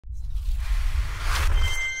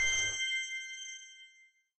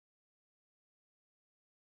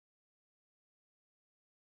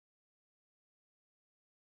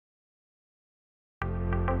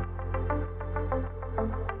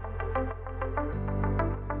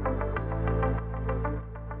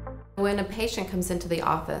When a patient comes into the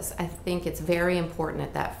office, I think it's very important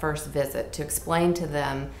at that first visit to explain to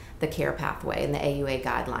them the care pathway and the AUA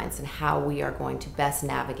guidelines and how we are going to best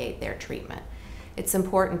navigate their treatment. It's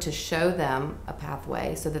important to show them a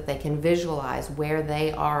pathway so that they can visualize where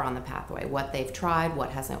they are on the pathway, what they've tried, what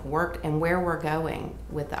hasn't worked, and where we're going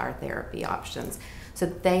with our therapy options, so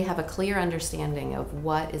that they have a clear understanding of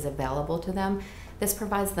what is available to them. This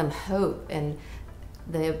provides them hope and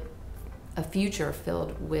a future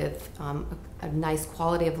filled with a nice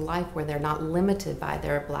quality of life where they're not limited by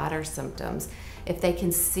their bladder symptoms. If they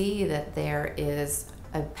can see that there is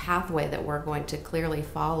a pathway that we're going to clearly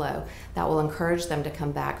follow, that will encourage them to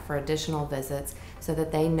come back for additional visits so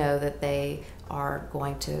that they know that they are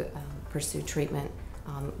going to pursue treatment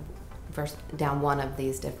down one of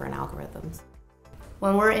these different algorithms.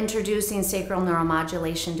 When we're introducing sacral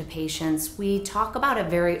neuromodulation to patients, we talk about it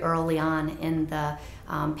very early on in the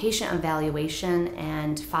patient evaluation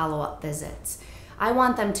and follow-up visits. I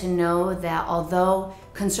want them to know that although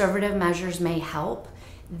conservative measures may help,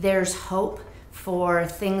 there's hope for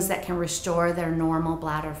things that can restore their normal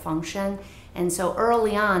bladder function. And so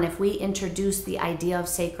early on, if we introduce the idea of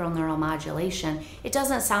sacral neuromodulation, it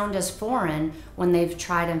doesn't sound as foreign when they've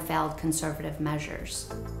tried and failed conservative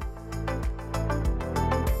measures.